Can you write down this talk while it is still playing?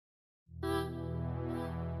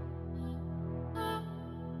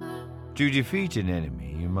To defeat an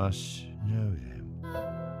enemy, you must know them.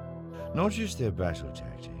 Not just their battle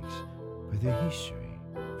tactics, but their history,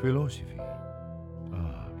 philosophy,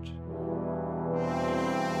 art.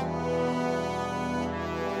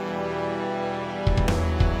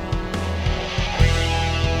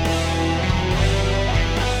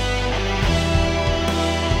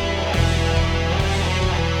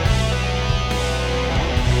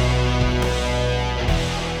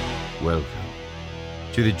 Welcome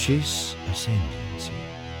to the Chiss Ascendancy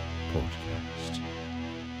podcast.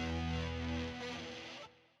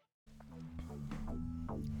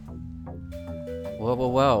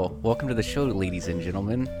 Well. Welcome to the show, ladies and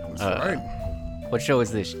gentlemen. That's right. What show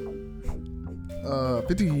is this?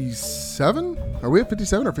 57? Are we at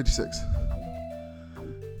 57 or 56?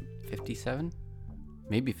 57?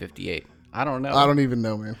 Maybe 58. I don't know. I don't even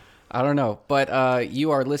know, man. I don't know. But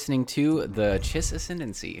you are listening to the Chiss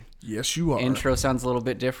Ascendancy. Yes, you are. Intro sounds a little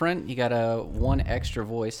bit different. You got a one extra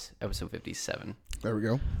voice, episode 57. There we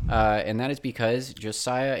go. And that is because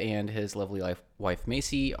Josiah and his lovely wife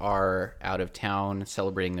Macy are out of town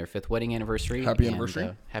celebrating their 5th wedding anniversary. Happy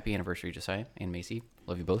anniversary. Happy anniversary, Josiah and Macy.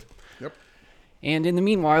 Love you both. Yep. And in the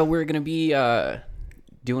meanwhile, we're going to be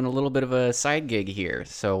doing a little bit of a side gig here.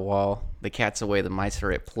 So while the cat's away, the mice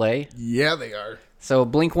are at play. Yeah, they are. So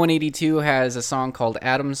Blink-182 has a song called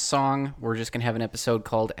Adam's Song. We're just going to have an episode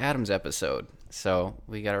called Adam's Episode. So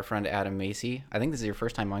we got our friend Adam Macy. I think this is your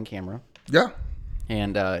first time on camera. Yeah.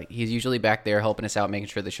 And he's usually back there helping us out, making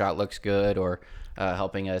sure the shot looks good, or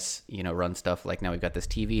helping us, run stuff. Like now we've got this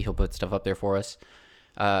TV. He'll put stuff up there for us.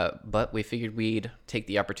 But we figured we'd take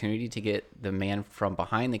the opportunity to get the man from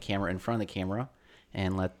behind the camera in front of the camera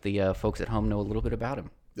and let the folks at home know a little bit about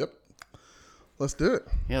him. Yep. Let's do it.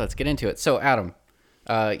 Yeah, let's get into it. So, Adam,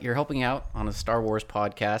 you're helping out on a Star Wars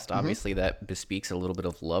podcast. Obviously, that bespeaks a little bit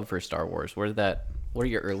of love for Star Wars. What are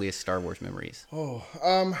your earliest Star Wars memories?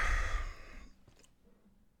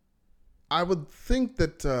 I would think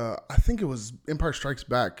that, I think it was Empire Strikes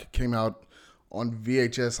Back came out on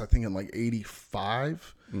VHS, I think in like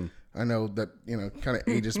 85. I know that, kind of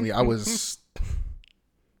ages me. I was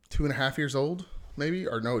 2.5 years old, maybe,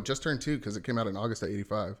 or no, just turned 2 because it came out in August of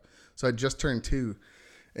 85. So I just turned 2.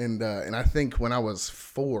 And I think when I was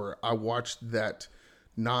 4, I watched that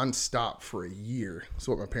nonstop for a year. That's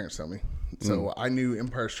what my parents tell me. So I knew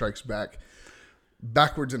Empire Strikes Back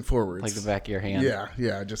backwards and forwards, Like the back of your hand.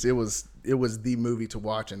 Yeah. Just it was the movie to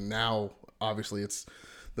watch, and now obviously it's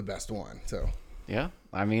the best one. So Yeah,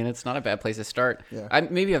 I mean, it's not a bad place to start. Yeah.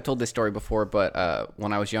 Maybe I've told this story before, but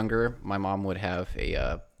when I was younger, my mom would have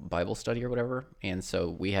a Bible study or whatever, and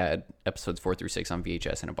so we had episodes 4 through 6 on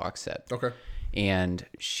VHS in a box set. Okay. And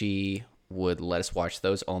she would let us watch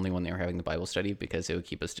those only when they were having the Bible study because it would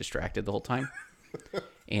keep us distracted the whole time.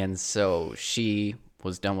 And so she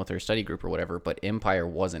was done with her study group or whatever, but Empire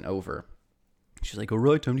wasn't over. She's like, all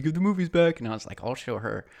right, time to give the movies back. And I was like, I'll show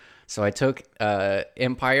her. So I took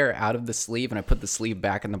Empire out of the sleeve and I put the sleeve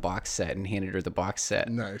back in the box set and handed her the box set.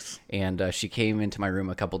 Nice. And she came into my room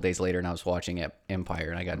a couple days later and I was watching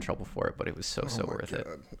Empire and I got in trouble for it, but it was so worth it.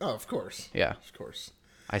 Oh, of course. Yeah. Of course.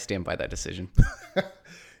 I stand by that decision.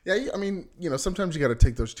 Yeah, I mean, sometimes you got to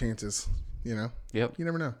take those chances, Yep. You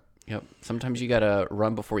never know. Yep. Sometimes you got to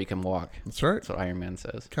run before you can walk. That's right. That's what Iron Man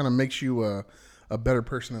says. Kind of makes you a better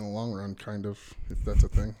person in the long run, kind of, if that's a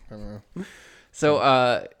thing. I don't know.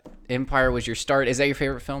 So, Empire was your start. Is that your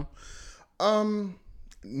favorite film?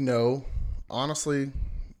 No. Honestly,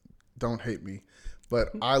 don't hate me.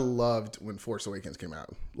 But I loved when Force Awakens came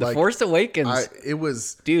out. The Force Awakens. It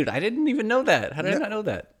was... Dude, I didn't even know that. How did I not know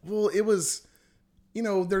that? Well, it was...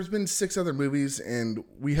 there's been 6 other movies, and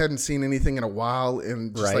we hadn't seen anything in a while.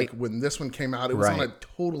 And just like when this one came out, it was on a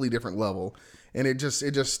totally different level. And it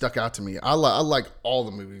just stuck out to me. I like all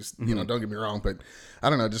the movies, don't get me wrong. But I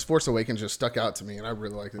don't know, just Force Awakens just stuck out to me, and I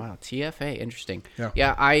really liked it. Wow, TFA. Interesting.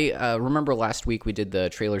 Yeah, I remember last week we did the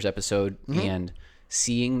trailers episode, and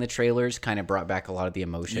seeing the trailers kind of brought back a lot of the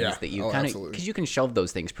emotions that you kind of... Because you can shelve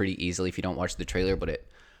those things pretty easily if you don't watch the trailer, but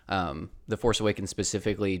The Force Awakens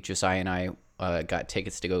specifically, Josiah and I got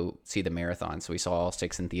tickets to go see the marathon, so we saw all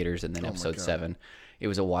 6 in theaters, and then episode 7. It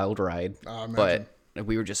was a wild ride, but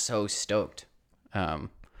we were just so stoked. Man,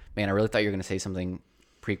 I really thought you were going to say something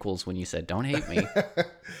prequels when you said "Don't hate me." I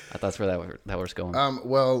thought that's where that was going.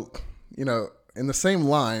 Well, in the same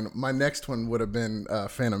line, my next one would have been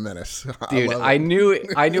Phantom Menace. Dude, I knew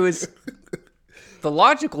it's the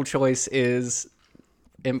logical choice is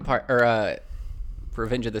Empire or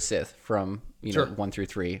Revenge of the Sith from 1 through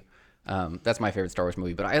 3. That's my favorite Star Wars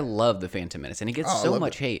movie, but I love the Phantom Menace, and it gets so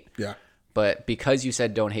much hate. Yeah. But because you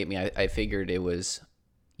said "Don't hate me," I figured it was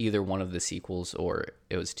either one of the sequels or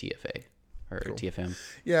it was TFA or TFM.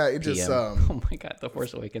 Yeah, it just oh my god, The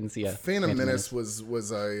Force Awakens. Yeah, Phantom Menace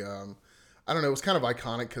was a I don't know, it was kind of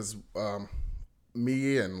iconic because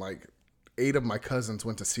me and like 8 of my cousins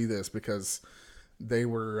went to see this because they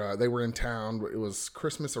were in town. It was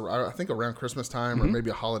Christmas, or I think around Christmas time, or maybe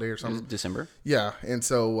a holiday or something. December. Yeah, and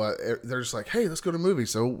so they're just like, "Hey, let's go to the movie."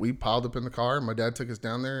 So we piled up in the car. My dad took us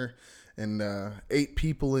down there, and 8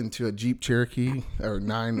 people into a Jeep Cherokee, or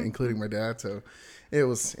 9, including my dad. So it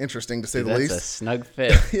was interesting to say the least. That's a snug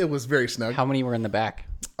fit. It was very snug. How many were in the back?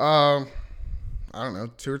 I don't know,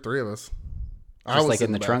 2 or 3 of us. Just like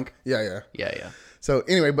in the trunk? Yeah. Yeah. So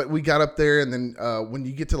anyway, but we got up there, and then when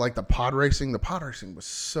you get to like the pod racing was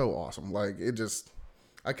so awesome. Like it just,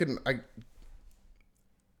 I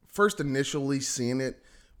first initially seeing it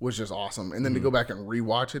was just awesome. And then to go back and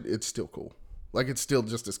rewatch it, it's still cool. Like it's still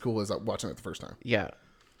just as cool as watching it the first time. Yeah.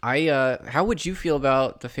 How would you feel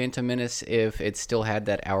about the Phantom Menace if it still had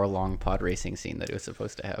that hour-long pod racing scene that it was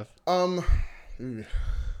supposed to have?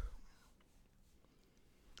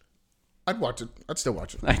 I'd watch it. I'd still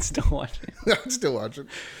watch it. I'd still watch it. I'd still watch it.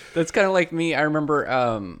 That's kind of like me. I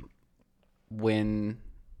remember when,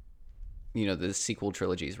 the sequel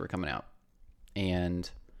trilogies were coming out and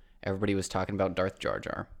everybody was talking about Darth Jar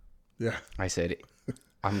Jar. Yeah. I said,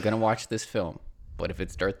 I'm going to watch this film, but if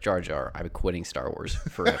it's Darth Jar Jar, I'm quitting Star Wars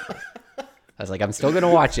forever. I was like, I'm still going to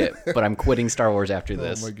watch it, but I'm quitting Star Wars after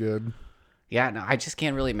this. Oh, my God. Yeah, no, I just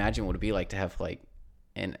can't really imagine what it'd be like to have like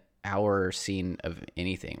an hour scene of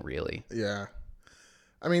anything, really. Yeah.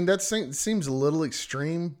 I mean, that seems a little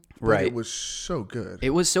extreme, but right. It was so good.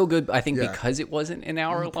 It was so good, I think, because it wasn't an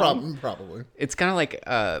hour long. Probably. It's kind of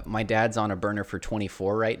like my dad's on a burner for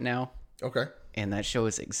 24 right now. Okay. And that show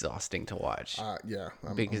is exhausting to watch. Yeah.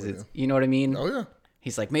 Because it's, you know what I mean? Oh, yeah.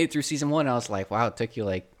 He's like, made it through season 1. I was like, wow, it took you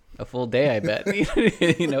like a full day, I bet.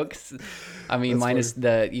 'Cause, I mean, That's minus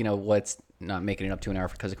funny. The, what's not making it up to an hour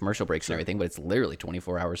because of commercial breaks and everything, but it's literally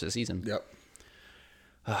 24 hours a season. Yep.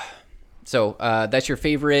 So that's your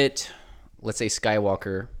favorite, let's say,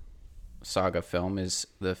 Skywalker saga film is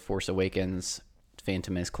The Force Awakens.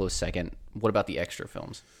 Phantom is close second. What about the extra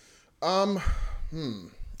films? I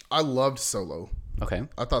loved Solo. Okay.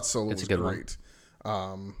 I thought Solo was good great.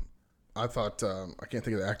 I thought, I can't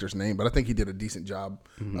think of the actor's name, but I think he did a decent job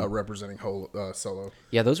representing Solo.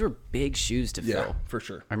 Yeah, those were big shoes to fill. Yeah, for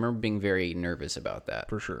sure. I remember being very nervous about that.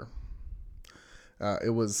 For sure. It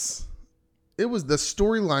was the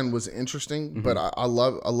storyline was interesting, but I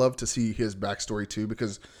love to see his backstory too,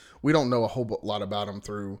 because we don't know a whole lot about him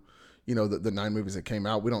through, the 9 movies that came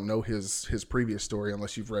out. We don't know his previous story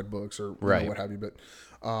unless you've read books or right. What have you.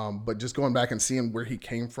 But just going back and seeing where he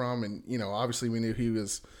came from, and obviously we knew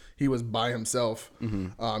he was by himself,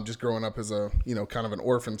 just growing up as a kind of an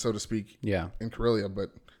orphan, so to speak. Yeah. In Corellia,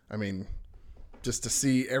 but I mean, just to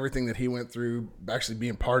see everything that he went through, actually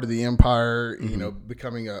being part of the Empire,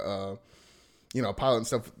 becoming a pilot and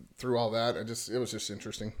stuff through all that, it was just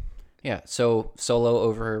interesting. Yeah. So Solo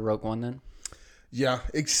over Rogue One then? Yeah,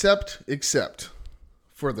 except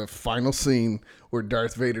for the final scene where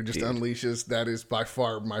Darth Vader just unleashes. That is by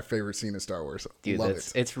far my favorite scene in Star Wars. Dude, love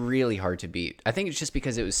it. It's really hard to beat. I think it's just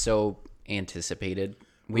because it was so anticipated.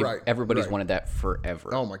 Everybody's wanted that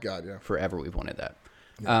forever. Oh my God, yeah. Forever we've wanted that.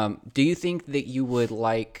 Yeah. Do you think that you would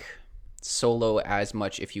like Solo as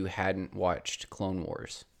much if you hadn't watched Clone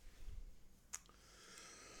Wars?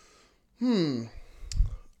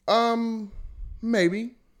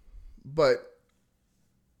 Maybe, but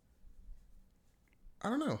I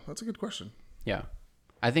don't know. That's a good question. Yeah.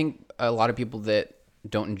 I think a lot of people that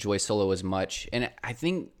don't enjoy Solo as much, and I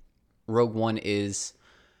think Rogue One is,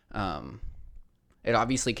 it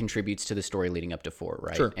obviously contributes to the story leading up to 4,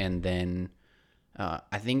 right? Sure. And then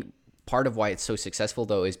I think part of why it's so successful,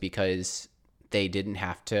 though, is because they didn't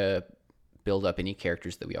have to build up any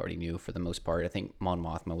characters that we already knew for the most part. I think Mon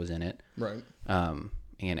Mothma was in it. Right.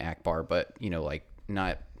 And Akbar, but,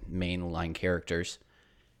 not mainline characters.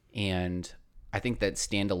 And I think that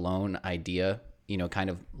standalone idea, kind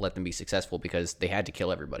of let them be successful because they had to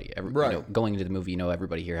kill everybody. Right. Going into the movie,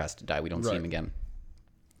 everybody here has to die. We don't see him again.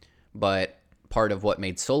 But part of what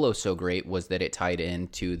made Solo so great was that it tied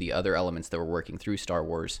into the other elements that were working through Star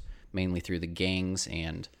Wars, mainly through the gangs,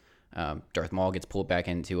 and Darth Maul gets pulled back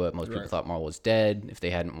into it. Most people thought Maul was dead if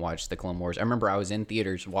they hadn't watched the Clone Wars. I remember I was in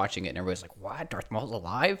theaters watching it, and everybody's like, what? Darth Maul's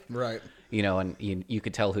alive? Right. And you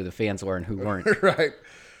could tell who the fans were and who weren't. Right.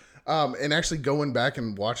 And actually going back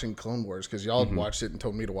and watching Clone Wars, because y'all had watched it and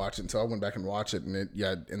told me to watch it, and so I went back and watched it, and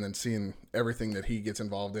and then seeing everything that he gets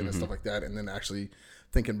involved in and stuff like that, and then actually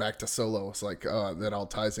thinking back to Solo, it's like that all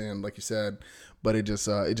ties in, like you said, but it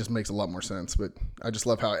just makes a lot more sense. But I just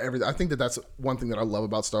love how I think that's one thing that I love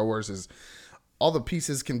about Star Wars is all the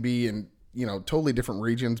pieces can be in totally different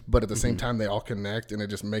regions, but at the same time they all connect, and it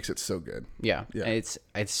just makes it so good. Yeah. It's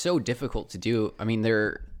so difficult to do. I mean,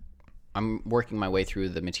 I'm working my way through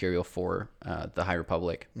the material for the High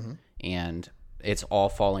Republic, and it's all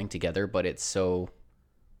falling together, but it's so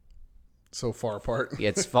far apart.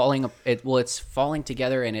 It's falling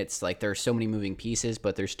together, and it's like there are so many moving pieces,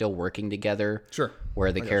 but they're still working together. Sure.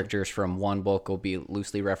 Where the characters from one book will be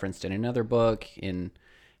loosely referenced in another book, in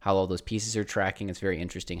how all those pieces are tracking. It's very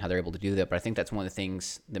interesting how they're able to do that. But I think that's one of the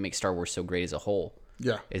things that makes Star Wars so great as a whole.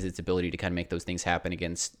 Yeah. Is its ability to kind of make those things happen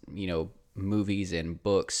against, movies and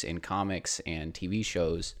books and comics and TV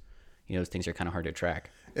shows. Those things are kind of hard to track.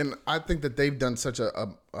 And I think that they've done such a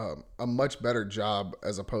much better job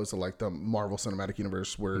as opposed to like the Marvel Cinematic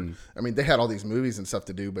Universe, where I mean they had all these movies and stuff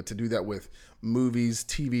to do, but to do that with movies,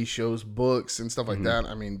 TV shows, books, and stuff like that,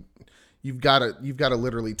 I mean, you've got to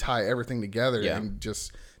literally tie everything together, and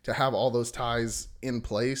just to have all those ties in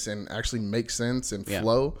place and actually make sense and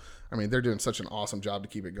flow. I mean, they're doing such an awesome job to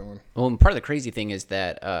keep it going. Well, and part of the crazy thing is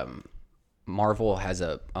that Marvel has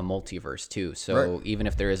a multiverse too. So even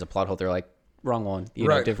if there is a plot hole, they're like, wrong one,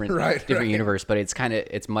 different universe. But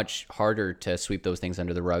it's much harder to sweep those things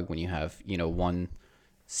under the rug when you have, one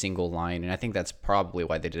single line. And I think that's probably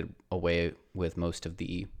why they did away with most of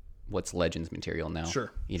what's Legends material now.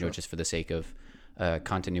 Sure. Just for the sake of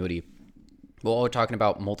continuity. Well, while we're talking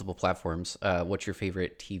about multiple platforms, what's your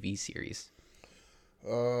favorite TV series?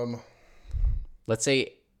 Let's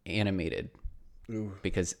say animated. Ooh.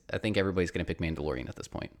 Because I think everybody's going to pick Mandalorian at this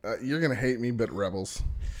point. You're going to hate me, but Rebels.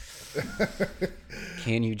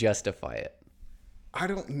 Can you justify it? I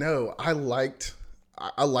don't know. I liked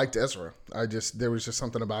Ezra. There was just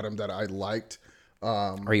something about him that I liked.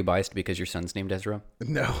 Are you biased because your son's named Ezra?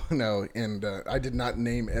 No. And I did not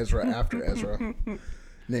name Ezra after Ezra.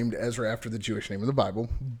 Named Ezra after the Jewish name of the Bible.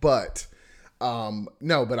 But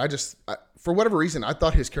no, but for whatever reason, I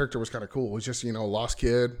thought his character was kind of cool. It was just, a lost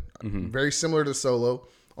kid, very similar to Solo,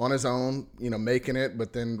 on his own, making it,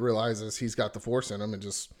 but then realizes he's got the Force in him and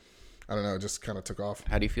just, I don't know, just kind of took off.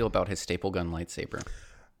 How do you feel about his staple gun lightsaber?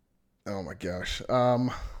 Oh my gosh.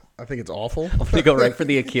 I think it's awful. I'm going to go right for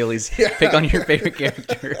the Achilles. Pick on your favorite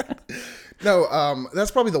character. No, that's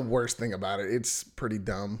probably the worst thing about it. It's pretty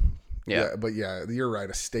dumb. Yeah. But you're right.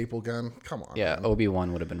 A staple gun. Come on. Yeah. Man.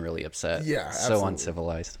 Obi-Wan would have been really upset. Yeah. So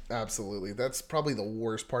uncivilized. Absolutely. That's probably the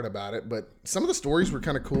worst part about it. But some of the stories were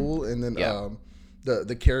kind of cool. And then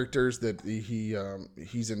the characters that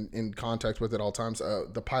he's in contact with at all times.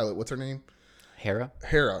 The pilot, what's her name? Hera.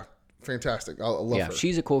 Fantastic. I love her. Yeah.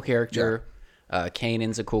 She's a cool character. Yeah.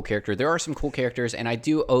 Kanan's a cool character. There are some cool characters. And I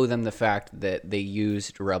do owe them the fact that they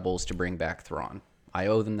used Rebels to bring back Thrawn. I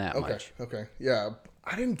owe them that much. Okay. Yeah.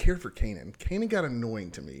 I didn't care for Kanan. Kanan got annoying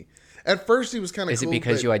to me. At first, he was kind of cool. Is it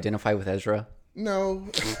because you identify with Ezra? No.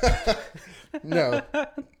 No,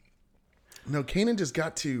 Kanan just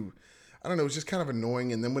got to, I don't know, it was just kind of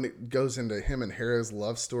annoying. And then when it goes into him and Hera's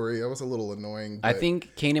love story, that was a little annoying. I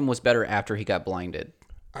think Kanan was better after he got blinded.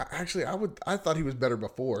 I thought he was better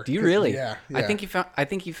before. Do you really? Yeah. I think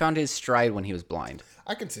he found his stride when he was blind.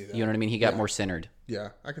 I can see that. You know what I mean? He got more centered. Yeah,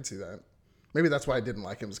 I can see that. Maybe that's why I didn't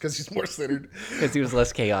like him, is because he's more centered. Because he was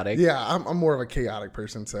less chaotic. Yeah, I'm more of a chaotic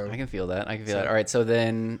person, so. I can feel that. All right, so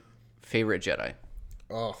then, favorite Jedi?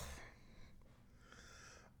 Oh.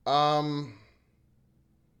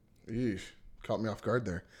 Caught me off guard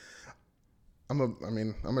there. I'm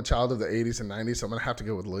a child of the 80s and 90s, so I'm going to have to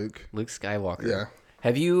go with Luke. Luke Skywalker. Yeah.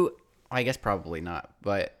 Have you, I guess probably not,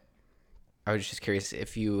 but I was just curious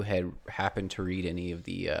if you had happened to read any of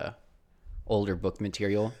the older book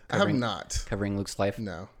material. I have not. Covering Luke's life?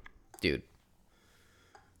 No. Dude.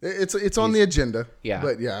 It's on the agenda. Yeah.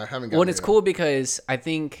 But yeah, I haven't gotten Well, and it's cool because I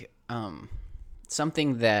think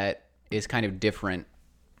something that is kind of different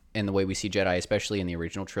in the way we see Jedi, especially in the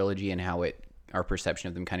original trilogy, and how our perception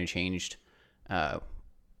of them kind of changed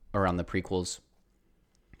around the prequels,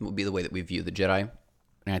 will be the way that we view the Jedi.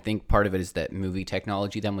 And I think part of it is that movie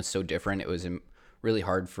technology then was so different. It was really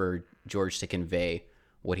hard for George to convey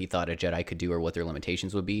what he thought a Jedi could do or what their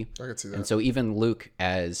limitations would be. I could see that. And so even Luke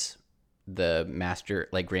as the master,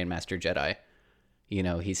 like Grandmaster Jedi,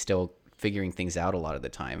 he's still figuring things out a lot of the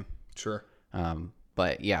time. Sure.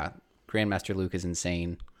 But yeah, Grandmaster Luke is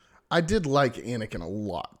insane. I did like Anakin a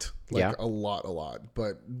lot. A lot.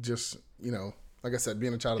 But just, like I said,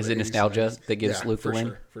 being a child of is the it 80s, nostalgia 90s, that gives Luke the win?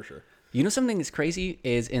 Sure, for sure. You know something that's crazy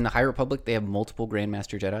is in the High Republic they have multiple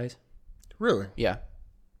Grandmaster Jedis. Really? Yeah.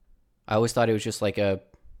 I always thought it was just like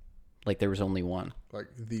there was only one. Like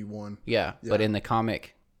the one. Yeah. But in the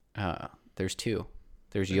comic, there's two.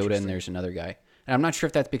 There's Yoda and there's another guy. And I'm not sure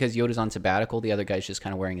if that's because Yoda's on sabbatical. The other guy's just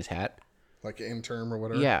kind of wearing his hat. Like an interim or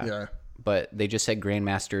whatever? Yeah. Yeah. But they just said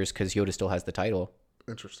Grandmasters because Yoda still has the title.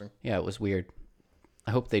 Interesting. Yeah, it was weird.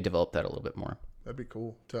 I hope they develop that a little bit more. That'd be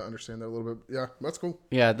cool to understand that a little bit. Yeah, that's cool.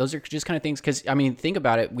 Yeah, those are just kind of things. Because, I mean, think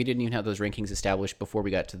about it. We didn't even have those rankings established before we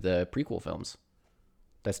got to the prequel films.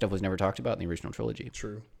 That stuff was never talked about in the original trilogy.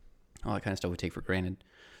 True. All that kind of stuff we take for granted.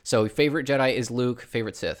 So, favorite Jedi is Luke.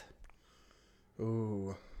 Favorite Sith?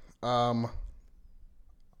 Ooh.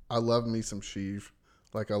 I love me some Sheev.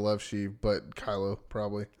 Like, I love Sheev, but Kylo,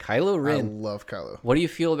 probably. Kylo Ren. I love Kylo. What do you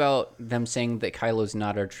feel about them saying that Kylo's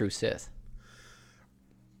not our true Sith?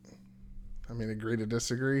 I mean, agree to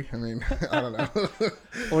disagree. I mean, I don't know.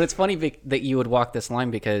 Well, it's funny that you would walk this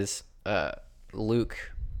line because Luke,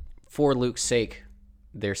 for Luke's sake,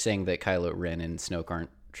 they're saying that Kylo Ren and Snoke aren't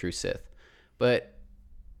true Sith. But,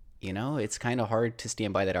 you know, it's kind of hard to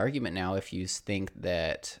stand by that argument now if you think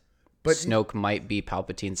that Snoke might be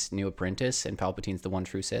Palpatine's new apprentice and Palpatine's the one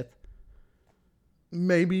true Sith.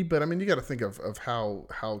 Maybe, but I mean, you got to think of how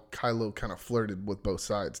Kylo kind of flirted with both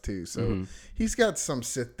sides too. So he's got some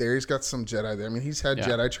Sith there, he's got some Jedi there. I mean, he's had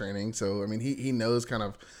Jedi training, so I mean, he knows kind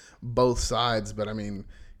of both sides. But I mean,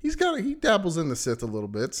 he dabbles in the Sith a little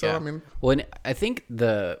bit. So I mean, well, and I think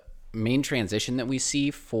the main transition that we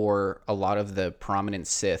see for a lot of the prominent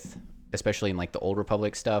Sith, especially in like the Old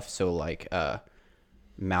Republic stuff, so like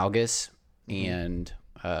Malgus and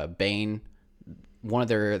Bane. One of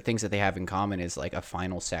their things that they have in common is like a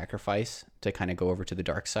final sacrifice to kind of go over to the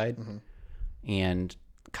dark side. And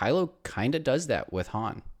Kylo kind of does that with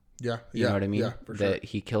Han. Yeah. You know what I mean? Yeah, for sure. That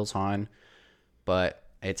he kills Han, but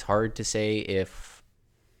it's hard to say if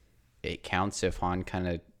it counts if Han kind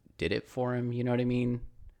of did it for him. You know what I mean?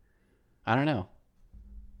 I don't know.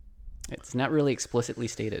 It's not really explicitly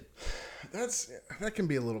stated. That can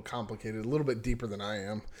be a little complicated, a little bit deeper than I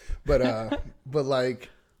am. But but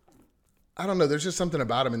like, I don't know. There's just something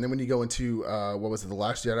about him. And then when you go into what was it, The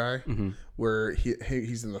Last Jedi, where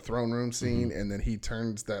he's in the throne room scene, and then he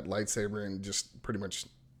turns that lightsaber and just pretty much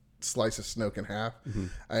slices Snoke in half,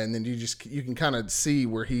 and then you can kind of see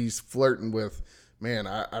where he's flirting with, man,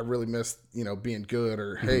 I really miss being good,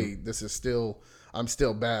 or hey, I'm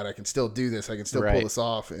still bad. I can still do this. I can still pull this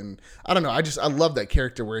off. And I don't know. I love that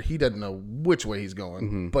character where he doesn't know which way he's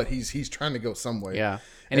going, but he's trying to go some way. Yeah,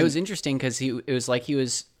 and it was interesting because it was like he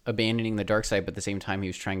was abandoning the dark side, but at the same time he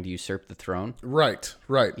was trying to usurp the throne. Right.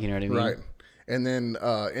 You know what I mean? Right. And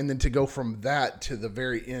then to go from that to the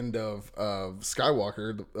very end of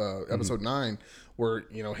Skywalker, episode 9, where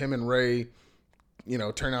him and Rey,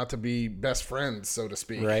 turn out to be best friends, so to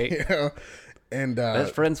speak. Right. And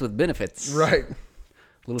best friends with benefits. Right.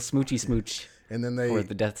 Little smoochy smooch. And then for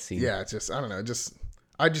the death scene. Yeah, I don't know.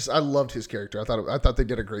 I loved his character. I thought they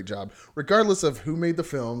did a great job, regardless of who made the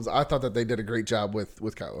films. I thought that they did a great job with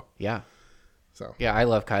Kylo. Yeah. So yeah, I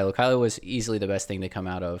love Kylo. Kylo was easily the best thing to come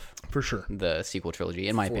out of for sure the sequel trilogy,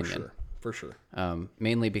 in my opinion. For sure.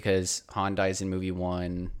 Mainly because Han dies in movie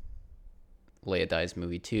 1, Leia dies in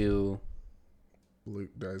movie 2,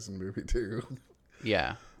 Luke dies in movie 2.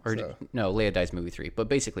 Yeah, or no, Leia dies in movie 3, but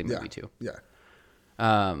basically movie 2. Yeah.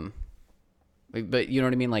 But you know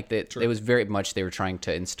what I mean? Like that, it was very much they were trying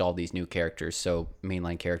to install these new characters, so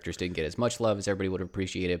mainline characters didn't get as much love as everybody would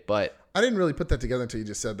appreciate it. But I didn't really put that together until you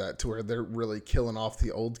just said that, to where they're really killing off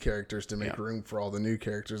the old characters to make room for all the new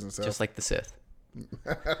characters and stuff. Just like the Sith.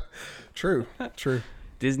 True.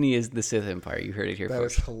 Disney is the Sith Empire. You heard it here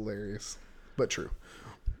first. That is hilarious, but true.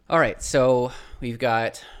 All right, so we've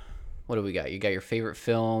got, what do we got? You got your favorite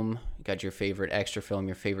film, you got your favorite extra film,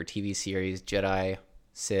 your favorite TV series, Jedi,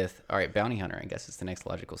 Sith. All right, Bounty Hunter, I guess is the next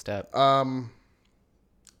logical step.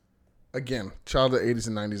 Again, child of the 80s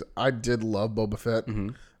and 90s. I did love Boba Fett.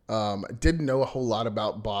 Didn't know a whole lot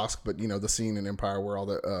about Bossk, but the scene in Empire where all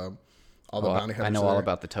the bounty hunters. I know all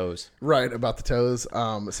about the toes. Right, about the toes.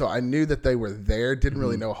 So I knew that they were there. Didn't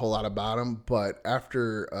really know a whole lot about them, but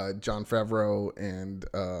after Jon Favreau and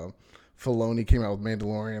Filoni came out with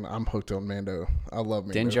Mandalorian, I'm hooked on Mando. I love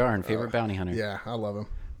Mando. Din Djarin, favorite bounty hunter. Yeah, I love him.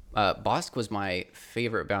 Bossk was my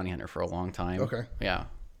favorite bounty hunter for a long time. Okay. Yeah.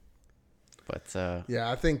 But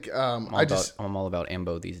yeah, I think I'm all about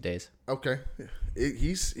Embo these days. Okay.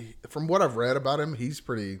 He's from what I've read about him, he's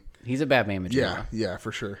a bad man, Majora. Yeah,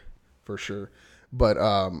 for sure. But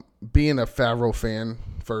being a Favreau fan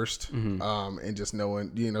first, and just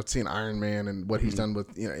knowing, seeing Iron Man and what he's done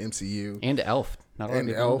with MCU and Elf, not a lot of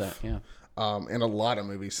people know that, yeah, and a lot of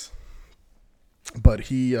movies. But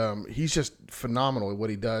he's just phenomenal at what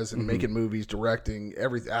he does and making movies, directing,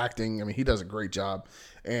 acting. I mean, he does a great job,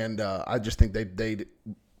 and I just think they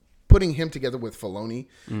putting him together with Filoni.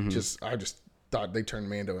 I just thought they turned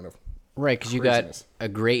Mando into right, because you got a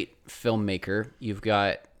great filmmaker,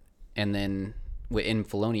 and then in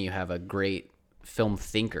Filoni you have a great film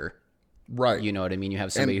thinker. Right. You know what I mean? You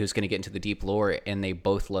have somebody who's going to get into the deep lore, and they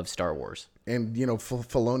both love Star Wars. And,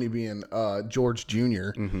 Filoni being George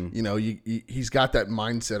Jr., he's got that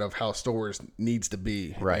mindset of how Star Wars needs to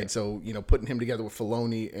be. Right. And so, putting him together with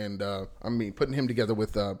Filoni and, putting him together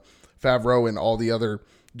with Favreau and all the other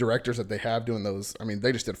directors that they have doing those,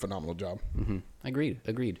 they just did a phenomenal job.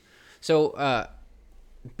 Agreed. So,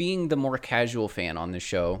 being the more casual fan on this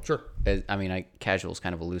show. Sure. Casual is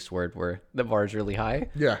kind of a loose word where the bar is really high.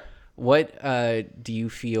 Yeah. What do you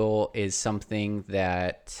feel is something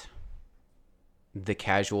that the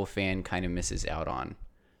casual fan kind of misses out on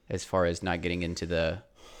as far as not getting into the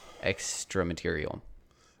extra material?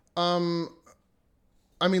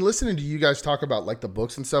 Listening to you guys talk about like the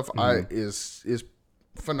books and stuff is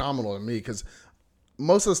phenomenal to me, because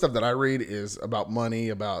most of the stuff that I read is about money,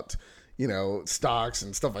 about stocks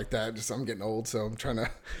and stuff like that. Just I'm getting old, so I'm trying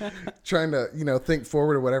to think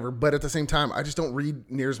forward or whatever. But at the same time, I just don't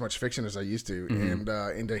read near as much fiction as I used to.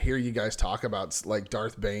 And to hear you guys talk about like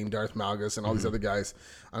Darth Bane, Darth Malgus, and all these other guys,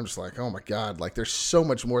 I'm just like, oh my god, like there's so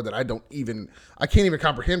much more that I can't even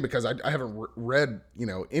comprehend, because I haven't read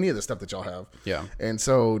any of the stuff that y'all have. Yeah. And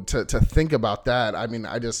so to think about that,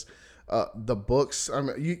 I just. The books.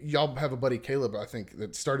 Y'all have a buddy Caleb, I think,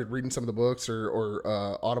 that started reading some of the books, or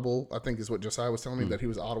Audible. I think is what Josiah was telling me, that he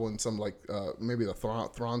was Audible in some maybe the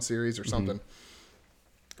Thrawn series or something.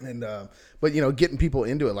 And but getting people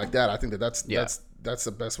into it like that, I think that's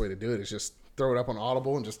the best way to do it. Is just throw it up on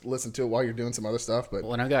Audible and just listen to it while you're doing some other stuff. But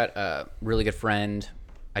when I got a really good friend,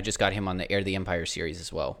 I just got him on the Heir to the Empire series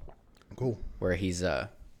as well. Cool. Where he's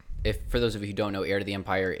if for those of you who don't know, Heir to the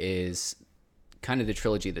Empire is kind of the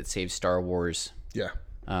trilogy that saved Star Wars. Yeah.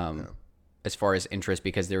 As far as interest,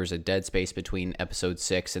 because there was a dead space between episode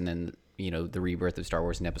 6 and then, the rebirth of Star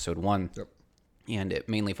Wars in episode 1. Yep. And it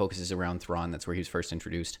mainly focuses around Thrawn. That's where he was first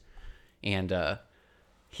introduced. And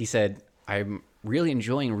he said, I'm really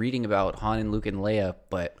enjoying reading about Han and Luke and Leia,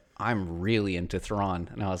 but I'm really into Thrawn.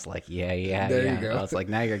 And I was like, yeah. You go. I was like,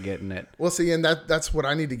 now you're getting it. Well, see, and that's what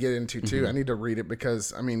I need to get into too. I need to read it,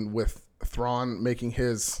 because with Thrawn making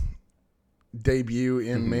his debut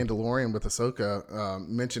in Mandalorian with Ahsoka,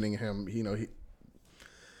 mentioning him,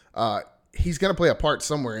 he's going to play a part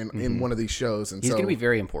somewhere in one of these shows, and he's going to be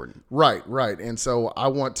very important. Right. And so I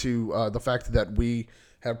want to the fact that we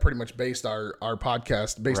have pretty much based our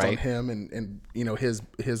podcast based on him and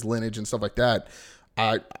his lineage and stuff like that.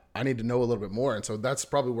 I need to know a little bit more, and so that's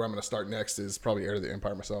probably where I'm going to start next. Is probably Heir to the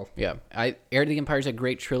Empire myself. Yeah, Heir to the Empire is a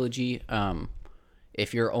great trilogy.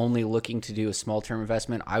 If you're only looking to do a small-term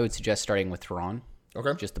investment, I would suggest starting with Thrawn.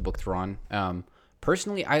 Okay. Just the book Thrawn.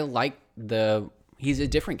 Personally, I like he's a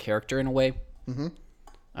different character in a way. And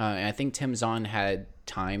I think Tim Zahn had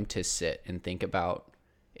time to sit and think about,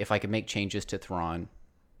 if I could make changes to Thrawn,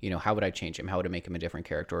 how would I change him? How would I make him a different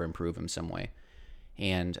character or improve him some way?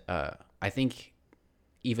 And I think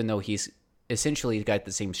even though he's essentially got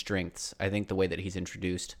the same strengths, I think the way that he's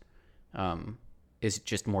introduced is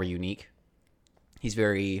just more unique. He's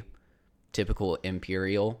very typical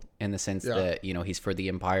Imperial in the sense that, he's for the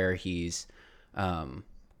Empire. He's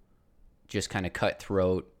just kind of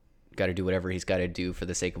cutthroat, got to do whatever he's got to do for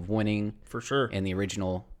the sake of winning. For sure. In the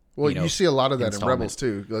original, you see a lot of that in Rebels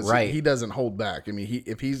too. Right. He doesn't hold back.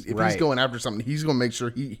 If he's going after something, he's going to make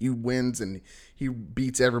sure he wins and he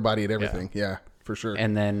beats everybody at everything. Yeah, for sure.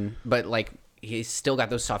 And then, but he's still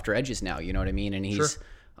got those softer edges now, you know what I mean? And he's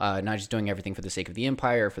not just doing everything for the sake of the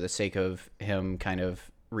Empire, for the sake of him kind of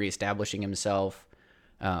reestablishing himself.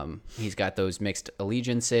 He's got those mixed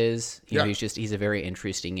allegiances. He's a very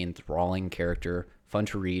interesting, enthralling character. Fun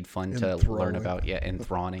to read, fun to learn about. Yeah,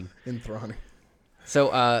 enthralling. Enthralling.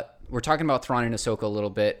 So we're talking about Thrawn and Ahsoka a little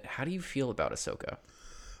bit. How do you feel about Ahsoka?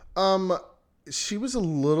 She was a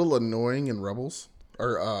little annoying in Rebels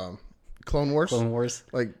or Clone Wars. Clone Wars,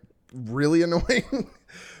 really annoying.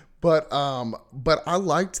 But I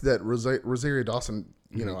liked that Rosario Dawson.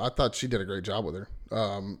 I thought she did a great job with her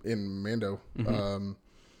in Mando.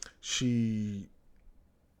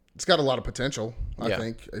 It's got a lot of potential. I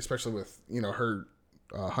think, especially with her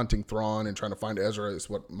hunting Thrawn and trying to find Ezra is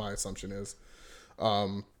what my assumption is.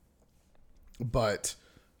 But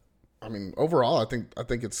I mean, overall, I think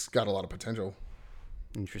it's got a lot of potential.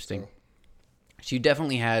 Interesting. So you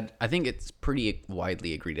definitely had. I think it's pretty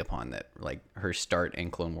widely agreed upon that like her start in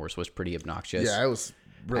Clone Wars was pretty obnoxious. Yeah, it was.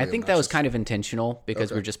 Really I think obnoxious. That was kind of intentional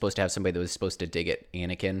because we're just supposed to have somebody that was supposed to dig at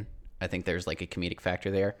Anakin. I think there's like a comedic factor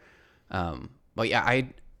there. But yeah,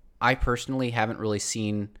 I personally haven't really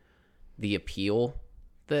seen the appeal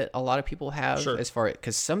that a lot of people have as far as,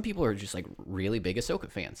 because some people are just like really big Ahsoka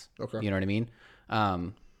fans. Okay, you know what I mean?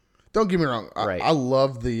 Don't get me wrong. I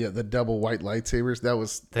love the double white lightsabers.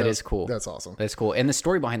 That is cool. That's awesome. That's cool. And the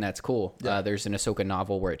story behind that's cool. Yeah. There's an Ahsoka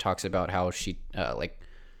novel where it talks about how she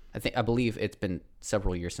I believe it's been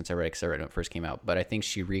several years since I read it because I read it when it first came out, but I think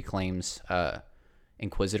she reclaims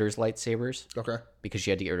Inquisitor's lightsabers. Okay. Because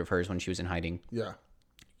she had to get rid of hers when she was in hiding. Yeah.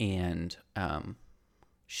 And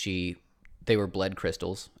they were blood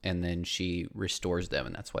crystals, and then she restores them,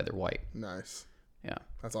 and that's why they're white. Nice. Yeah.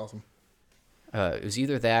 That's awesome. It was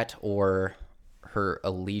either that or her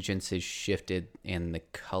allegiances shifted and the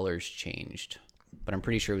colors changed. But I'm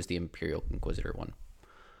pretty sure it was the Imperial Inquisitor one.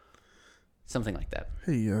 Something like that.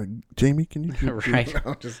 Hey, Jamie, can you right?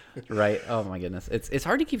 Right. Oh my goodness, it's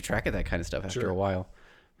hard to keep track of that kind of stuff after a while.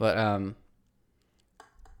 But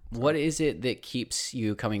what is it that keeps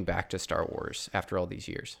you coming back to Star Wars after all these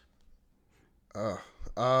years? Because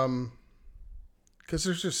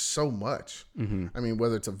there's just so much. Mm-hmm. I mean,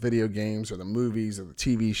 whether it's the video games or the movies or the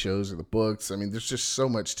TV shows or the books, I mean, there's just so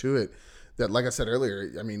much to it that, like I said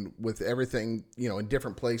earlier, I mean, with everything, in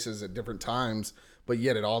different places at different times, but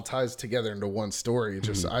yet it all ties together into one story. It's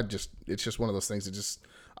just one of those things that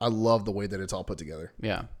I love the way that it's all put together.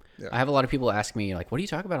 Yeah. I have a lot of people ask me, like, what do you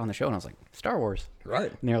talk about on the show? And I was like, Star Wars.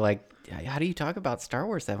 Right. And they're like, how do you talk about Star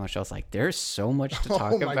Wars that much? I was like, there's so much to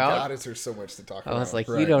talk about. Oh, my God, is there so much to talk about. I was like,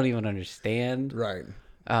 you don't even understand. Right.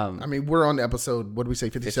 I mean, we're on episode, what did we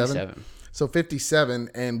say, 57? 57. So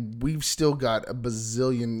 57, and we've still got a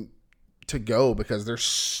bazillion to go because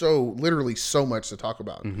there's literally so much to talk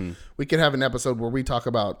about. Mm-hmm. We could have an episode where we talk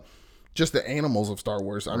about just the animals of Star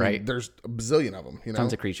Wars. I mean, there's a bazillion of them.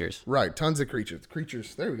 Tons of creatures. Right, tons of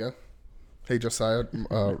creatures. There we go. Hey, Josiah,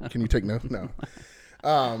 can you take notes? No.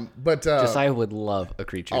 But Josiah would love a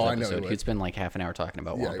creatures episode. He'd spend like half an hour talking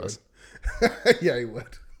about Wampas. Yeah, he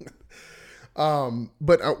would.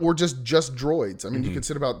 But or just droids. I mean, you could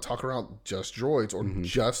sit about talk around just droids or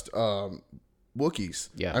just Wookiees.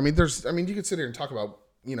 Yeah. I mean, you could sit here and talk about,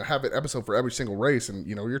 have an episode for every single race, and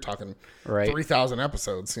you're talking 3,000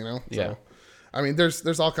 episodes. So, yeah. I mean,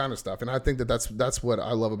 there's all kind of stuff, and I think that's what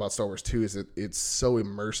I love about Star Wars too. Is it's so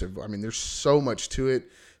immersive. I mean, there's so much to it,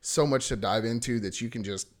 so much to dive into that you can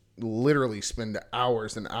just literally spend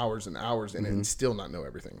hours and hours and hours in it and still not know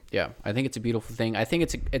everything. Yeah, I think it's a beautiful thing. I think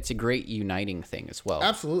it's a great uniting thing as well.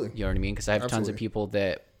 Absolutely. You know what I mean? Because I have tons of people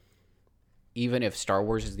that, even if Star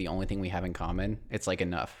Wars is the only thing we have in common, it's like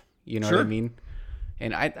enough. You know what I mean?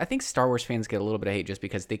 And I think Star Wars fans get a little bit of hate just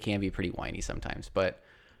because they can be pretty whiny sometimes. But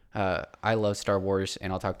I love Star Wars,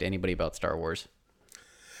 and I'll talk to anybody about Star Wars.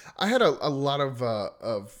 I had a lot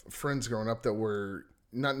of friends growing up that were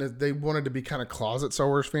they wanted to be kind of closet Star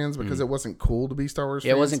Wars fans because it wasn't cool to be Star Wars fans.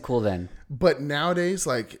 Yeah, it wasn't cool then. But nowadays,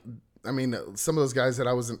 like, I mean, some of those guys that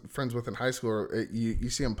I was friends with in high school, you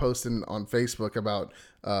see them posting on Facebook about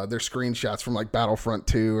their screenshots from like Battlefront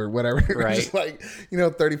 2 or whatever. Right. Just like,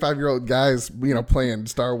 35-year-old guys, playing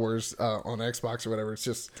Star Wars on Xbox or whatever. It's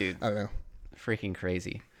just, dude, I don't know. Freaking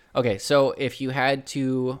crazy. Okay, so if you had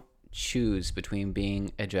to choose between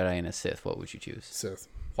being a Jedi and a Sith, what would you choose? Sith.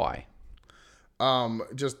 Why?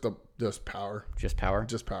 Just power. Just power?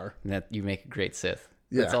 Just power. And that you make a great Sith.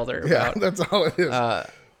 Yeah. That's all they're about. Yeah, that's all it is.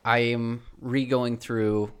 I am re-going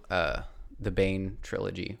through the Bane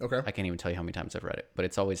trilogy. Okay. I can't even tell you how many times I've read it, but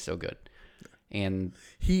it's always so good. And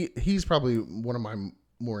he's probably one of my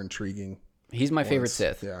more intriguing. He's my favorite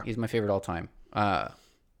Sith. Yeah. He's my favorite all time. I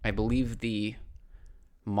believe the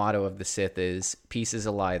motto of the Sith is "Peace is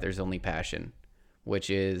a lie. There's only passion," which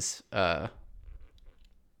is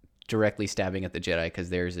directly stabbing at the Jedi because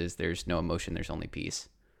there's no emotion. There's only peace.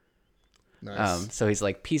 Nice. So he's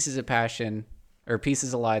like, peace is a passion, or peace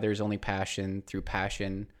is a lie. There's only passion. Through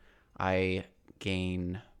passion, I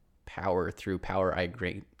gain power. Through power, I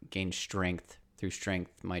gain strength. Through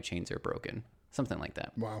strength, my chains are broken. Something like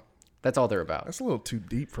that. Wow. That's all they're about. That's a little too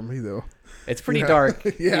deep for me, though. It's pretty dark.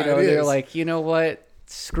 Yeah, they're like, you know what?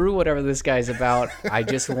 Screw whatever this guy's about. I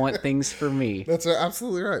just want things for me. That's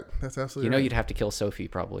absolutely right. That's absolutely right. You'd have to kill Sophie,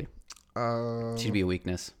 probably. She'd be a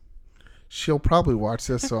weakness. She'll probably watch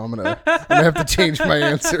this, so I'm gonna have to change my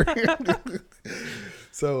answer.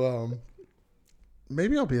 So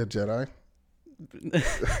maybe I'll be a Jedi.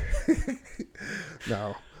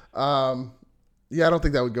 No. Yeah, I don't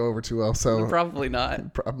think that would go over too well. So Probably not.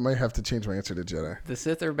 I might have to change my answer to Jedi. The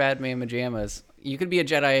Sith are bad man pajamas. You could be a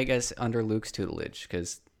Jedi, I guess, under Luke's tutelage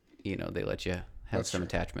because, they let you have some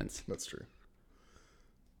attachments. That's true.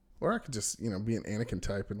 Or I could just, be an Anakin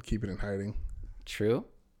type and keep it in hiding. True.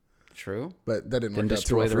 But that didn't Then work out too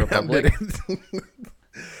destroy well the for him, Republic. did it?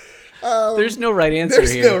 There's no right answer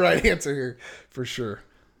here. There's no right answer here, for sure.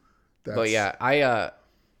 But yeah, I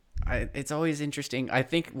it's always interesting. I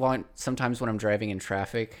think sometimes when I'm driving in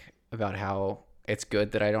traffic about how it's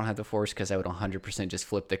good that I don't have the Force because I would 100% just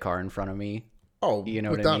flip the car in front of me. Oh, you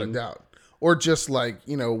know without what I mean? a doubt. Or just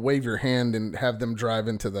wave your hand and have them drive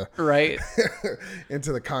into the right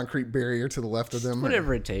into the concrete barrier to the left of them.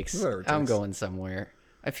 Whatever it takes. I'm going somewhere.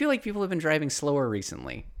 I feel like people have been driving slower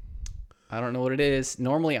recently. I don't know what it is.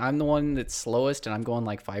 Normally, I'm the one that's slowest, and I'm going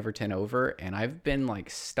like 5 or 10 over, and I've been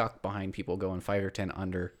like stuck behind people going 5 or 10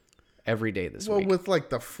 under every day this week. Well, with like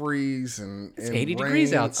the freeze and it's and 80 rain,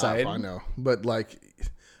 degrees outside. I know, but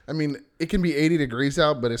it can be 80 degrees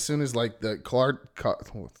out, but as soon as like the clouds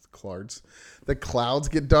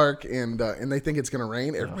get dark and they think it's gonna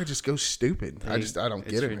rain, everybody just goes stupid. I don't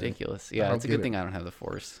get it. It's ridiculous. Yeah, it's a good thing I don't have the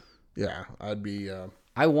Force. Yeah, I'd be.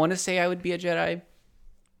 I want to say I would be a Jedi,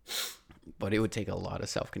 but it would take a lot of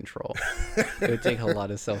self-control.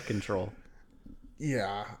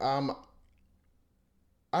 Yeah.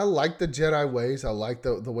 I like the Jedi ways. I like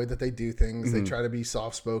the way that they do things. Mm-hmm. They try to be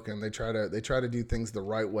soft-spoken. They try to do things the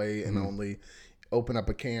right way and only open up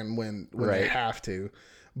a can when they have to.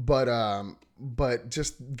 But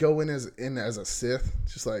just go in as a Sith,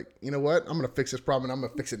 just like, you know what? I'm gonna fix this problem and I'm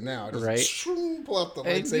gonna fix it now. Just pull out the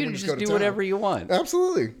lightsaber and just go to do town. whatever you want.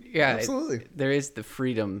 Absolutely. Yeah, absolutely. There is the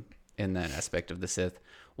freedom in that aspect of the Sith.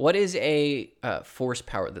 What is a Force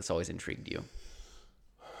power that's always intrigued you?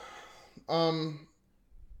 I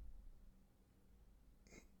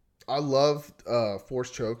love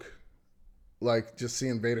Force choke, like just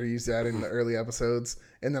seeing Vader use that in the early episodes,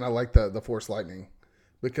 and then I like the Force lightning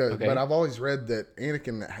but I've always read that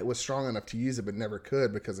Anakin was strong enough to use it, but never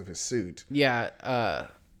could because of his suit. Yeah,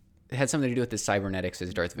 it had something to do with his cybernetics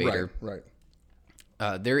as Darth Vader. Right.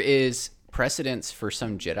 There is precedence for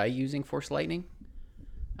some Jedi using Force lightning.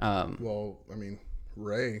 Well, I mean,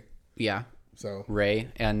 Rey. Yeah. So Rey,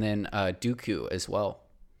 and then Dooku as well.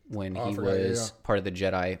 When he was part of the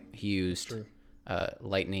Jedi, he used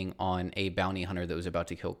lightning on a bounty hunter that was about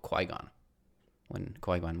to kill Qui-Gon when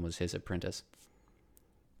Qui-Gon was his apprentice.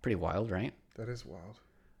 Pretty wild, right? That is wild.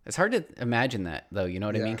 It's hard to imagine that, though. You know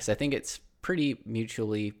what I mean? Because I think it's pretty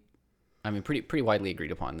widely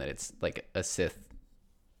agreed upon that it's like a Sith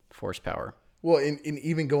Force power. Well, in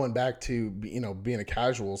even going back to being a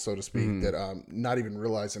casual, so to speak, that not even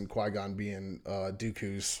realizing Qui-Gon being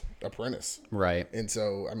Dooku's apprentice, right? And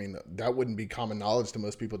so, I mean, that wouldn't be common knowledge to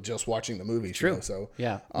most people just watching the movie. True. So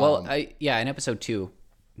yeah. Well, in episode 2,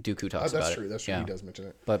 Dooku talks about it. That's true. He does mention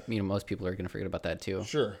it. But most people are going to forget about that too.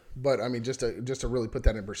 Sure, but I mean, just to really put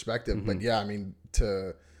that in perspective. But yeah, I mean,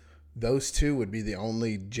 those two would be the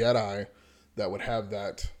only Jedi that would have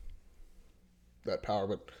that power.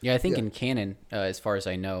 But yeah, I think in canon, as far as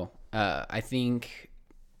I know, I think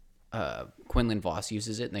Quinlan Vos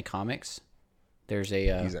uses it in the comics. There's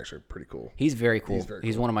he's actually pretty cool. He's very cool.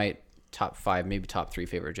 He's one of my top 5, maybe top 3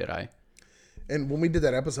 favorite Jedi. And when we did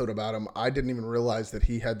that episode about him, I didn't even realize that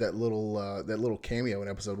he had that little cameo in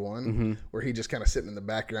episode 1 where he just kind of sitting in the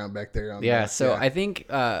background back there. I think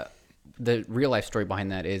the real life story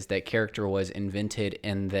behind that is that character was invented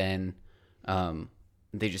and then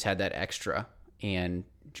they just had that extra. And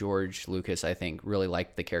George Lucas, I think, really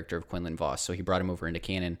liked the character of Quinlan Vos, so he brought him over into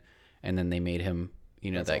canon, and then they made him,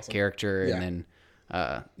 That's that awesome. Character, and then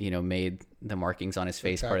made the markings on his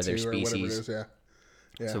face part of their species.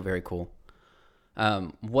 So very cool.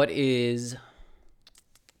 What's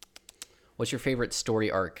your favorite story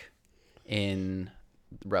arc in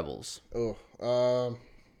Rebels?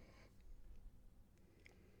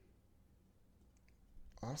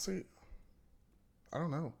 Honestly, I don't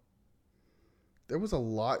know. There was a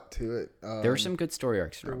lot to it. There were some good story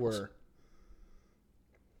arcs. There were.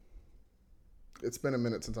 It's been a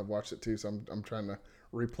minute since I've watched it too, so I'm trying to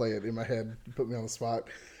replay it in my head. You put me on the spot.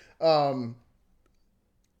 I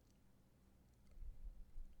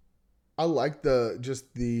like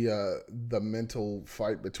the mental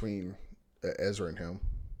fight between Ezra and him,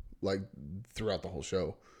 like throughout the whole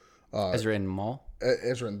show. Ezra and Maul.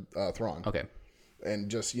 Ezra and Thrawn. Okay. And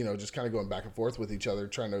just kind of going back and forth with each other,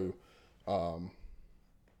 trying to,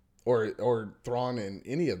 or Thrawn and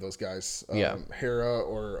any of those guys. Hera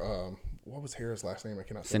or what was Hera's last name? I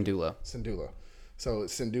cannot say. Syndulla. So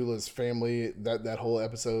Syndulla's family. That whole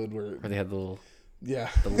episode where they had the little Yeah.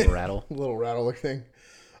 The little rattle. Little rattler thing.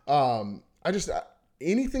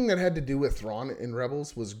 Anything that had to do with Thrawn in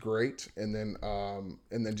Rebels was great. And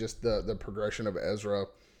then just the progression of Ezra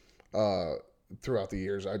throughout the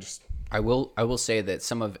years. I will say that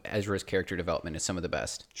some of Ezra's character development is some of the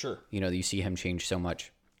best. Sure. You see him change so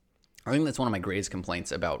much. I think that's one of my greatest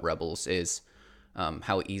complaints about Rebels is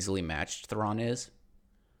how easily matched Thrawn is.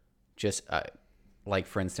 Just like,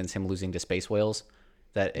 for instance, him losing to space whales.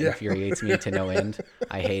 That infuriates me to no end.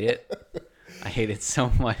 I hate it. I hate it so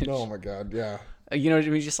much. Oh my God, yeah. You know what I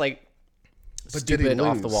mean? Just like stupid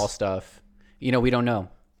off the wall stuff. We don't know.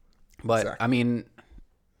 But exactly. I mean,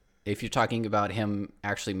 if you're talking about him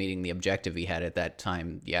actually meeting the objective he had at that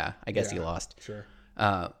time, I guess he lost. Sure.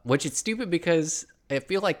 Which is stupid because I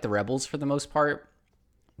feel like the Rebels, for the most part,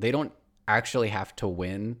 they don't actually have to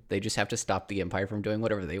win. They just have to stop the Empire from doing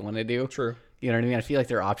whatever they want to do. True. You know what I mean? I feel like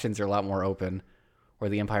their options are a lot more open, where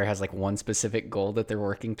the Empire has like one specific goal that they're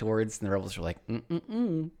working towards, and the Rebels are like,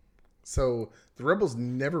 So the Rebels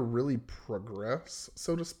never really progress,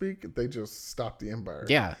 so to speak. They just stop the Empire.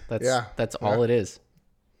 Yeah, that's all it is.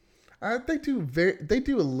 They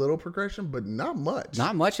do a little progression, but not much.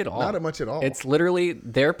 Not much at all. Not much at all. It's literally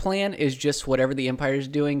their plan is just whatever the Empire is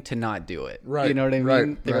doing to not do it. Right. You know what I mean?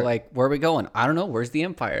 Right, They're like, where are we going? I don't know. Where's the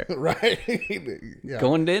Empire? Right. Yeah.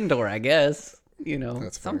 Going to Endor, I guess.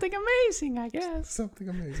 That's something amazing, I guess. Something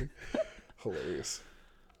amazing. Hilarious.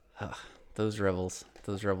 Those rebels.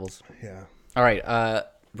 Yeah. All right.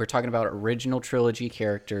 We're talking about original trilogy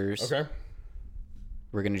characters. Okay.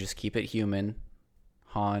 We're going to just keep it human.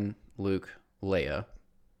 Han, Luke, Leia.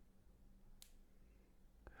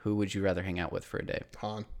 Who would you rather hang out with for a day?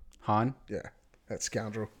 Han. Han? Yeah. That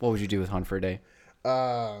scoundrel. What would you do with Han for a day?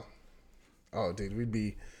 Dude, we'd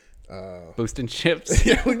be... boosting chips.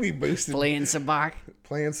 Yeah, we'd be boosting. Playing sabacc.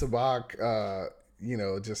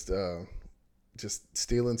 Just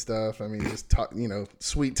stealing stuff. I mean, just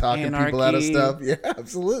sweet talking Anarchy. people out of stuff. Yeah,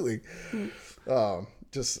 absolutely.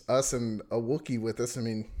 Just us and a Wookiee with us. I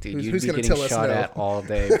mean, dude, who's going to tell us shot no? At all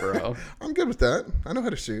day, bro. I'm good with that. I know how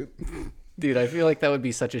to shoot. Dude, I feel like that would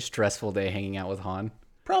be such a stressful day hanging out with Han.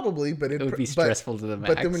 Probably, but it would be stressful to the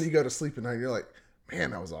max. But then when you go to sleep at night, you're like,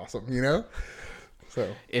 man, that was awesome, So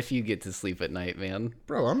if you get to sleep at night, man,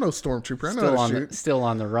 bro, I'm no stormtrooper. I know how to shoot. Still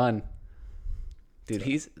on the run, dude.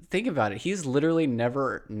 Think about it. He's literally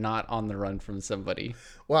never not on the run from somebody.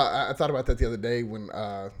 Well, I thought about that the other day when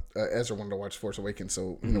Ezra wanted to watch Force Awakens,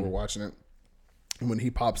 so we're watching it. And when he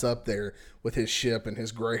pops up there with his ship and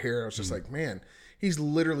his gray hair, I was just like, man, he's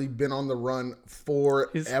literally been on the run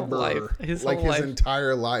forever, his whole life. His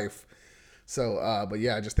entire life. So, but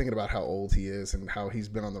yeah, just thinking about how old he is and how he's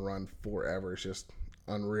been on the run forever is just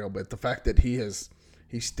unreal. But the fact that he's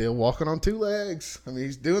still walking on two legs. I mean,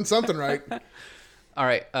 he's doing something right. All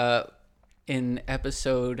right. In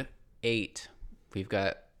episode 8, we've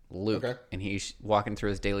got Luke, and he's walking through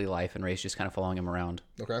his daily life, and Rey's just kind of following him around.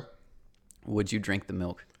 Okay. Would you drink the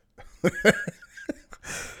milk?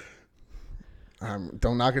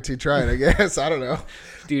 Don't knock it till you try it, I guess. I don't know.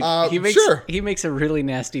 Dude, he makes a really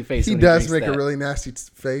nasty face. He does make a really nasty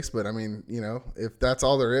face, but I mean, if that's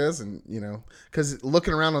all there is, and because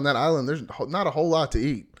looking around on that island, there's not a whole lot to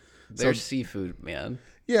eat. There's seafood, man.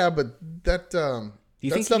 Yeah, but that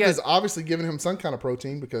stuff is obviously giving him some kind of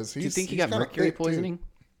protein because he's. Do you think he got mercury poisoning?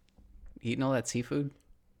 Eating all that seafood?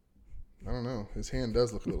 I don't know. His hand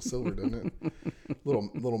does look a little silver, doesn't it?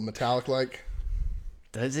 little metallic like.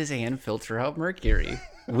 Does his hand filter out mercury?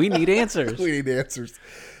 We need answers. We need answers.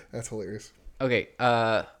 That's hilarious. Okay,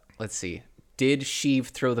 let's see. Did Sheev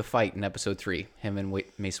throw the fight in episode 3? Him and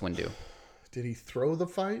Mace Windu. Did he throw the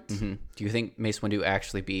fight? Mm-hmm. Do you think Mace Windu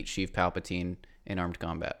actually beat Sheev Palpatine in armed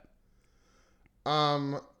combat?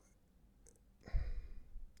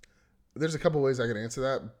 There's a couple ways I could answer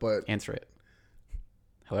that, but answer it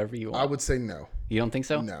however you want. I would say no. You don't think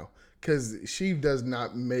so? No, because Sheev does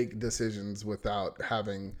not make decisions without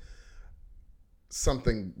having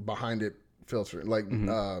something behind it filtering, like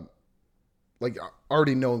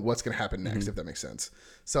already knowing what's going to happen next, if that makes sense.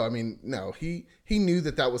 So I mean, no, he knew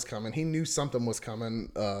that was coming. He knew something was coming.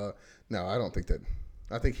 No, I don't think that.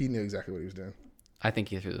 I think he knew exactly what he was doing. I think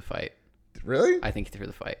he threw the fight. Really? I think he threw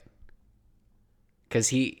the fight. Because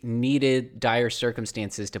he needed dire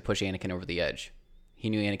circumstances to push Anakin over the edge. He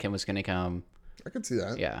knew Anakin was going to come. I could see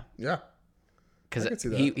that. Yeah. Yeah. Because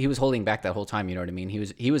he was holding back that whole time, you know what I mean?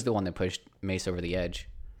 He was the one that pushed Mace over the edge.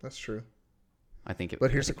 That's true. I think. But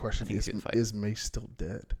here's the question: Is Mace still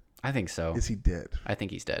dead? I think so. Is he dead? I think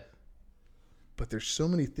he's dead. but there's so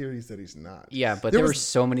many theories that he's not. Yeah, but there were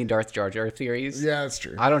so many Darth Jar Jar theories. Yeah, that's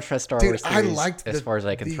true. I don't trust Star Wars theories I liked as far as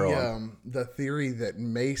I can throw them. The theory that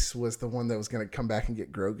Mace was the one that was going to come back and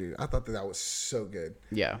get Grogu. I thought that was so good.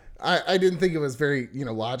 Yeah. I didn't think it was very,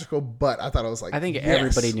 logical, but I thought it was like, I think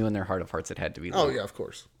everybody knew in their heart of hearts it had to be Luke. Oh, yeah, of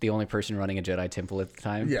course. The only person running a Jedi temple at the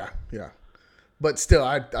time. Yeah, yeah. But still,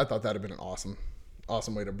 I thought that would have been an awesome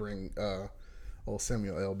way to bring old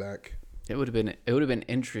Samuel L. back. It would have been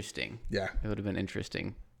interesting. Yeah. It would have been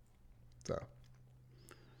interesting. So.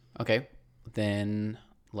 Okay. Then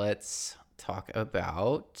let's talk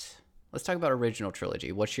about original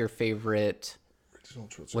trilogy. What's your favorite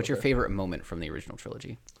What's your favorite moment from the original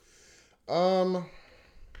trilogy? I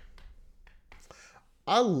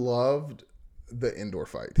loved the Endor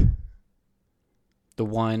fight.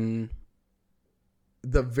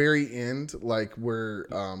 The very end, like where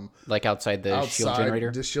like outside the shield generator,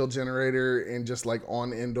 the shield generator, and just like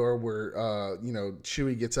on Endor, where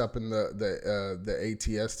Chewie gets up in the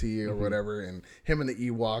ATST or whatever, and him and the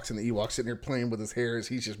Ewoks sitting there playing with his hair as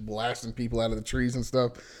he's just blasting people out of the trees and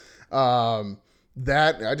stuff.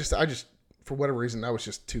 That I just for whatever reason that was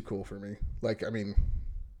just too cool for me. Like, I mean,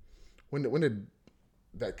 when did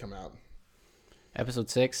that come out? Episode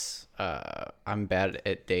 6. I'm bad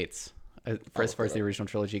at dates. As far as the original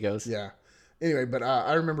trilogy goes. Yeah. Anyway, but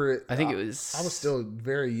I remember it. I think it was. I was still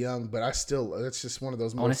very young, but it's just one of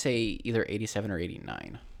those. I want to say either 87 or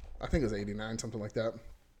 89. I think it was 89, something like that.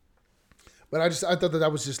 But I thought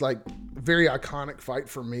that was just like very iconic fight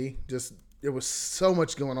for me. Just, it was so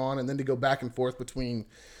much going on, and then to go back and forth between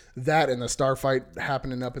that and the starfight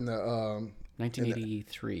happening up in the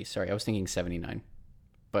 1983. Sorry, I was thinking 79,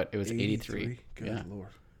 but it was 83. Good Lord,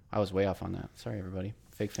 I was way off on that. Sorry, everybody.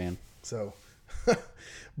 Fake fan. So,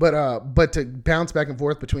 but to bounce back and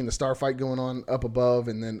forth between the starfight going on up above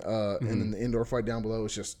and then the Endor fight down below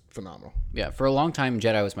was just phenomenal. Yeah, for a long time,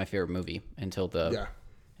 Jedi was my favorite movie until the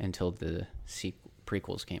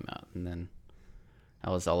prequels came out, and then I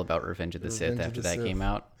was all about Revenge of the Sith after that came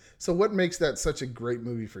out. So, what makes that such a great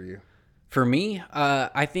movie for you? For me,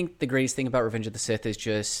 I think the greatest thing about Revenge of the Sith is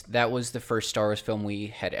just that was the first Star Wars film we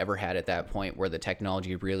had ever had at that point where the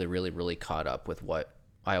technology really, really, really caught up with what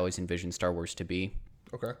I always envisioned Star Wars to be.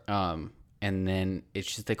 Okay. And then it's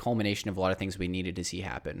just the culmination of a lot of things we needed to see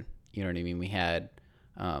happen. You know what I mean? We had,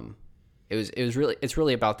 it's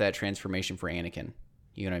really about that transformation for Anakin.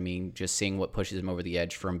 You know what I mean? Just seeing what pushes him over the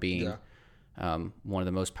edge from being one of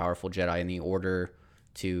the most powerful Jedi in the Order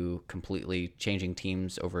to completely changing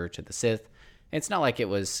teams over to the Sith. It's not like it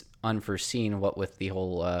was unforeseen, what with the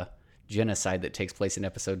whole genocide that takes place in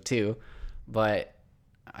Episode 2, but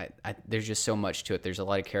there's just so much to it. There's a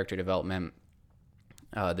lot of character development.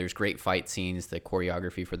 There's great fight scenes. The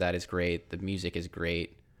choreography for that is great. The music is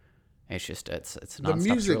great. It's just it's nonstop. The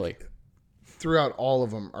music throughout all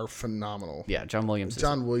of them are phenomenal. Yeah, John Williams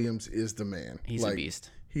is the man. He's a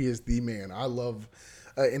beast. He is the man. I love.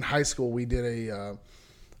 In high school, we did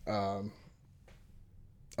a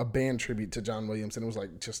band tribute to John Williams, and it was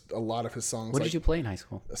like just a lot of his songs. What did you play in high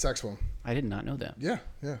school? A saxophone. I did not know that. Yeah.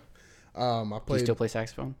 I played. Do you still play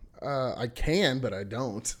saxophone? I can, but I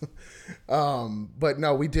don't. But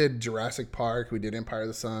no, we did Jurassic Park. We did Empire of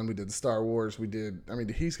the Sun. We did the Star Wars. We did. I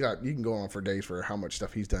mean, you can go on for days for how much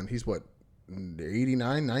stuff he's done. He's what,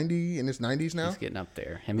 89, 90 in his 90s now. He's getting up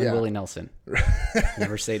there. Him and Willie Nelson.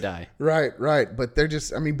 Never say die. Right. But they're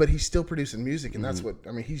just. I mean, but he's still producing music, and that's what.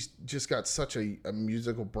 I mean, he's just got such a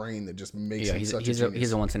musical brain that just makes him such a genius.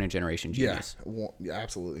 He's a once in a generation genius. Yeah,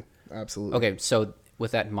 absolutely. Okay, so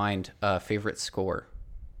with that in mind, favorite score.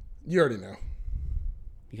 You already know.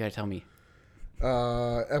 You gotta tell me.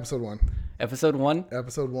 Episode 1. Episode 1.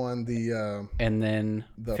 Episode 1. And then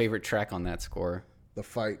the favorite track on that score. The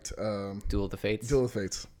fight. Duel of the Fates. Duel of the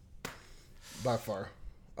Fates. By far,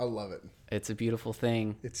 I love it. It's a beautiful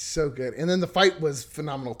thing. It's so good, and then the fight was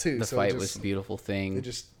phenomenal too. The fight was a beautiful thing. It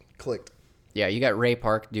just clicked. Yeah, you got Ray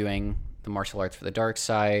Park doing the martial arts for the dark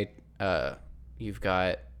side. You've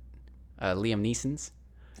got Liam Neeson's.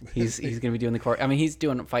 He's going to be doing he's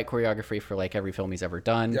doing fight choreography for like every film he's ever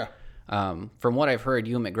done. Yeah. From what I've heard,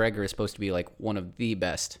 Ewan McGregor is supposed to be like one of the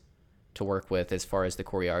best to work with as far as the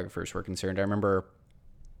choreographers were concerned. I remember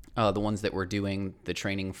the ones that were doing the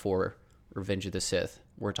training for Revenge of the Sith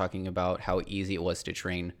were talking about how easy it was to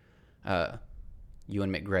train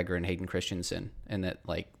Ewan McGregor and Hayden Christensen, and that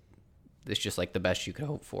like it's just like the best you could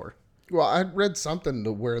hope for. Well, I read something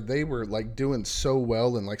to where they were like doing so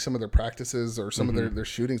well in like some of their practices or some of their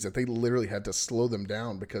shootings that they literally had to slow them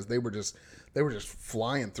down because they were just they were just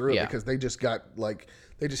flying through it because they just got like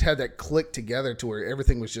they just had that click together to where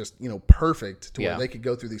everything was just perfect to where they could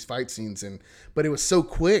go through these fight scenes but it was so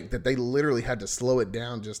quick that they literally had to slow it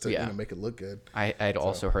down just to make it look good. I'd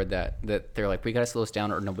also heard that they're like, we got to slow this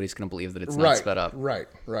down or nobody's going to believe that it's not sped up. Right.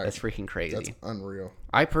 That's freaking crazy. That's unreal.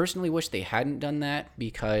 I personally wish they hadn't done that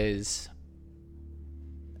because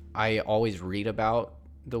I always read about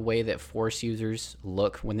the way that Force users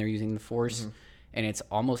look when they're using the Force, and it's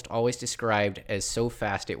almost always described as so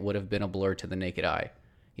fast it would have been a blur to the naked eye.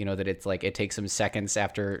 That it's like it takes some seconds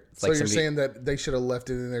after. So you're saying that they should have left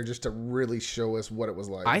it in there just to really show us what it was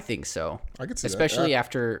like? I think so. I could see especially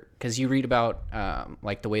after, because you read about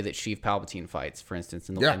like the way that Sheev Palpatine fights, for instance,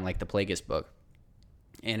 in like the Plagueis book,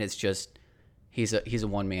 and it's just he's a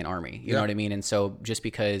one-man army. You know what I mean? And so just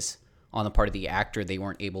because on the part of the actor they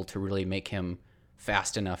weren't able to really make him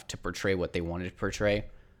fast enough to portray what they wanted to portray,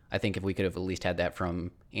 I think if we could have at least had that from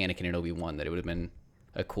Anakin and Obi-Wan, that it would have been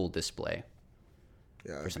a cool display.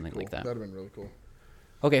 Yeah, or something like that. That'd have been really cool.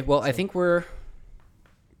 Okay, well, I think we're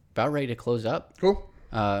about ready to close up. Cool.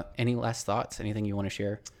 Any last thoughts? Anything you want to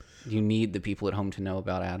share? You need the people at home to know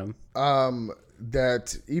about Adam.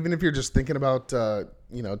 That even if you're just thinking about,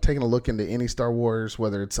 taking a look into any Star Wars,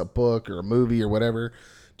 whether it's a book or a movie or whatever,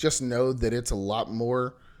 just know that it's a lot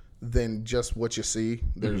more than just what you see.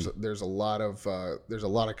 There's a lot of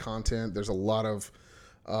content. There's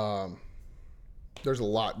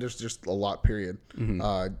just a lot, period.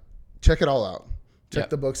 Check it all out.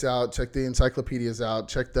 Check the books out. Check the encyclopedias out.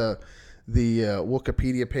 Check the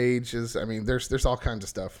Wikipedia pages. I mean, there's all kinds of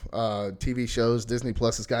stuff. TV shows, Disney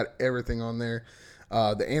Plus has got everything on there.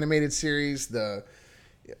 The animated series,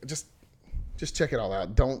 just check it all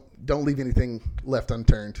out. Don't leave anything left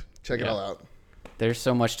unturned. Check it all out. There's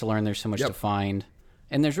so much to learn. There's so much to find.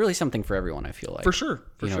 And there's really something for everyone, I feel like. For sure.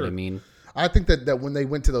 You know what I mean? I think that when they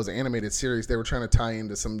went to those animated series, they were trying to tie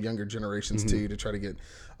into some younger generations too, to try to get,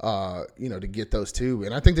 to get those too.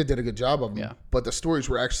 And I think they did a good job of them. Yeah. But the stories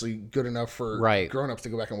were actually good enough for grown-ups to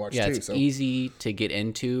go back and watch too. It's easy to get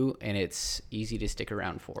into, and it's easy to stick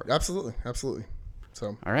around for. Absolutely.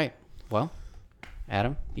 So. All right. Well,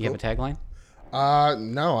 Adam, you have a tagline?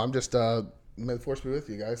 No, I'm just... May the Force be with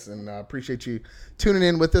you guys, and I appreciate you tuning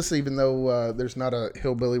in with us, even though there's not a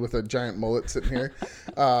hillbilly with a giant mullet sitting here.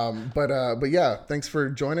 But yeah, thanks for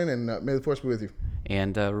joining, and may the Force be with you.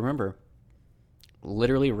 And remember,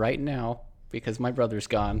 literally right now, because my brother's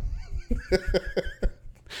gone,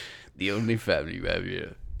 the only family you have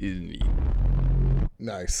here is me.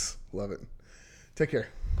 Nice. Love it. Take care.